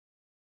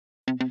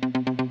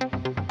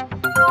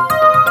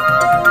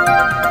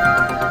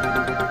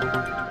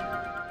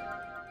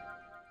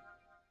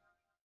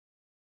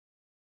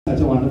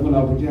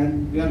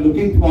We are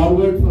looking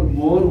forward for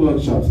more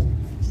workshops.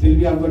 Still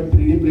we have got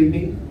 3D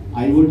printing,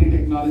 IoT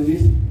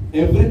technologies,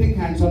 everything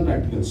hands-on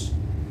practicals.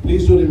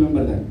 Please do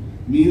remember that.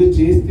 మీరు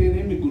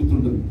చేస్తేనే మీకు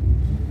గుర్తుంటుంది.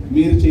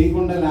 మీరు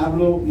చేయకుండా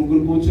ల్యాబ్లో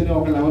ముగ్గురు కూర్చొని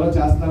ఒకళ్ళు ఎవరో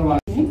చేస్తున్నారు వాళ్ళు.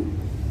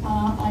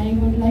 I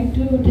would like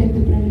to take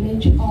the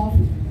privilege of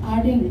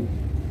adding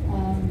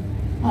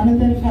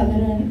another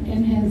feather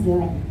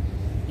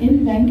in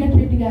Venkat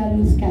Reddy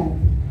Garu's cap.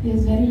 He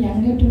is very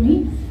younger to me,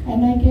 and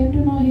I came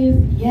to know he is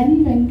N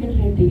Venkat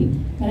Reddy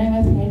when I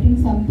was writing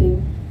something.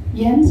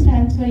 N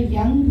stands for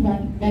Young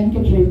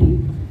Venkat Reddy.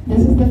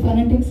 This is the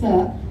phonetics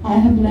I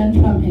have learned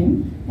from him.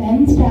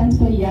 N stands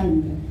for Young.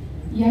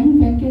 Young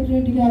Venkat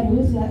Reddy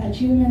Garu's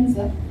achievements,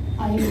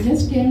 I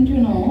just came to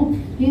know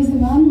he is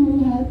the one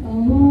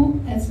who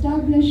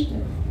established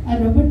a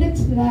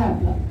robotics lab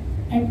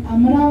at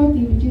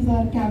Amaravati, which is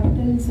our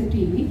capital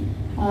city.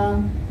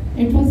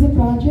 It was a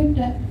project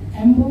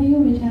MOU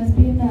which has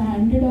been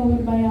handed over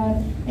by our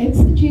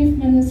ex-Chief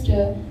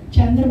Minister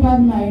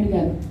Chandrababu Naidu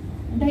garu.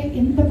 అంటే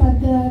ఇంత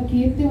పెద్ద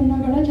కీర్తి ఉన్నా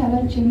కూడా చాలా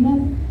చిన్న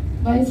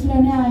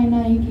వయసులోనే ఆయన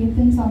ఈ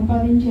కీర్తిని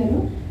సంపాదించారు.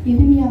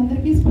 ఇది మీ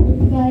అందరికీ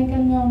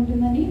స్ఫూర్తిదాయకంగా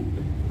ఉంటుందని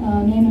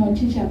నేను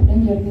వచ్చి చెప్పడం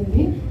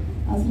జరిగింది.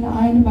 అసలు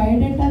ఆయన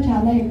బయోడేటా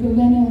చాలా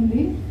ఎక్కువగానే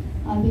ఉంది.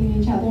 అది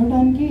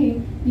చదవడానికి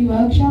ఈ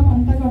వర్క్షాప్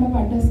అంతా కూడా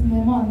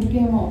పట్టేస్తుందేమో,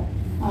 అందుకేమో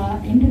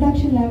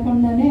ఇంట్రడక్షన్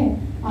లేకుండానే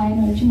ఆయన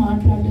వచ్చి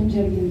మాట్లాడడం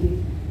జరిగింది.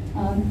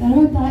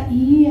 తర్వాత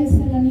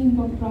ఈఎస్ఎల్ అని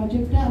ఇంకొక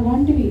ప్రాజెక్ట్,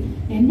 అలాంటివి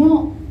ఎన్నో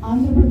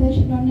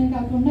ఆంధ్రప్రదేశ్లోనే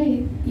కాకుండా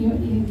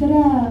ఇతర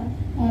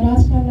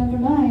రాష్ట్రాల్లో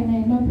కూడా ఆయన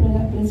ఎన్నో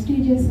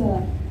ప్రెస్టీజియస్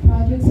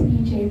ప్రాజెక్ట్స్ని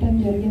చేయటం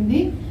జరిగింది.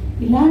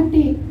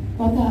 ఇలాంటి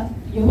ఒక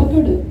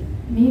యువకుడు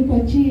మీకు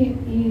వచ్చి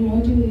ఈ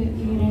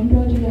 2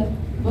 రోజుల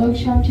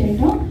వర్క్షాప్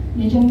చేయటం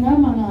నిజంగా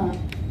మన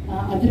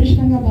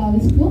అదృష్టంగా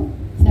భావిస్తూ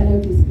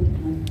సెలవు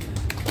తీసుకుంటున్నాను.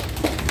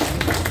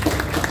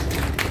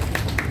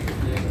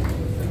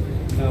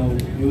 Now,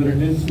 your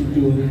attention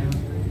to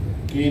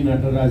K.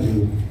 Nataraju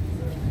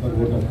for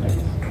vote of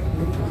thanks.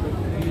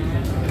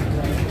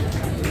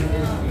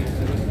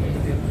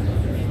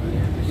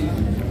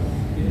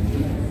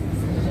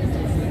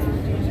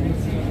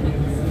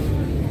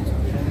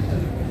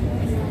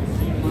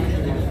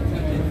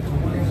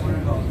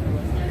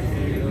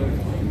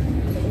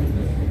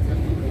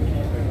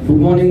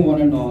 Good morning,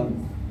 one and all.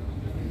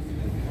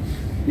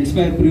 It's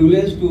my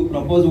privilege to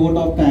propose vote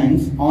of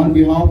thanks on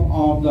behalf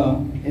of the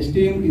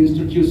esteemed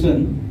institution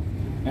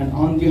and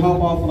on behalf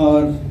of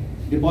our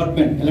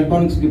department,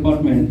 electronics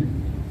department.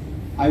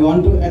 I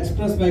want to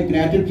express my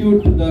gratitude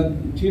to the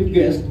chief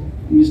guest,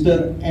 Mr.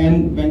 N.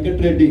 Venkat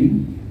Reddy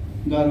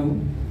Garu.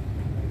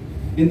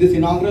 In this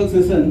inaugural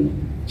session,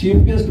 Chief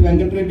Guest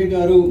Venkat Reddy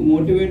Garu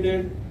motivated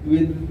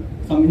with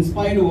some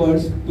inspired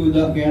words to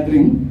the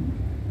gathering,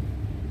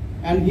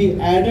 and he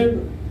added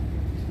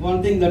one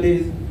thing, that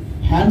is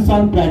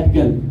hands-on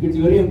practical. It's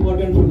very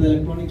important for the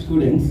electronic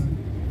students,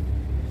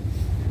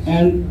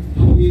 and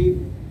he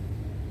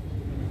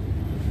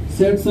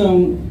said some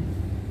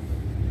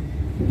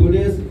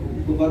today's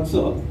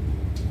workshop,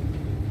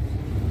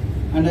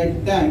 and I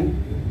thank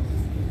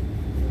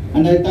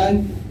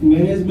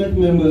management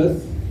members,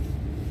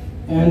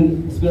 and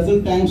special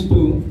thanks to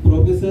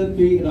Professor P.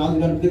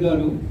 Rajganati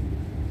Garu,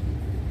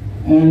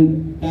 and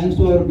thanks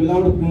to our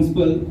beloved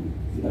principal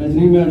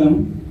Rajni Madam,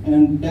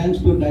 and thanks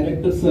to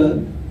Director Sir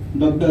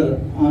Dr.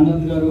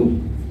 Anand Garu,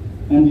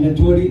 and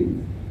HOD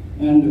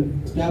and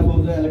staff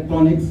of the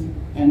electronics,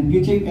 and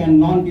teaching and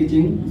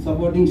non-teaching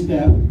supporting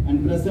staff, and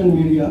press and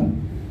media.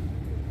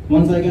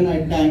 Once again I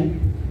thank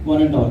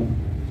one and all.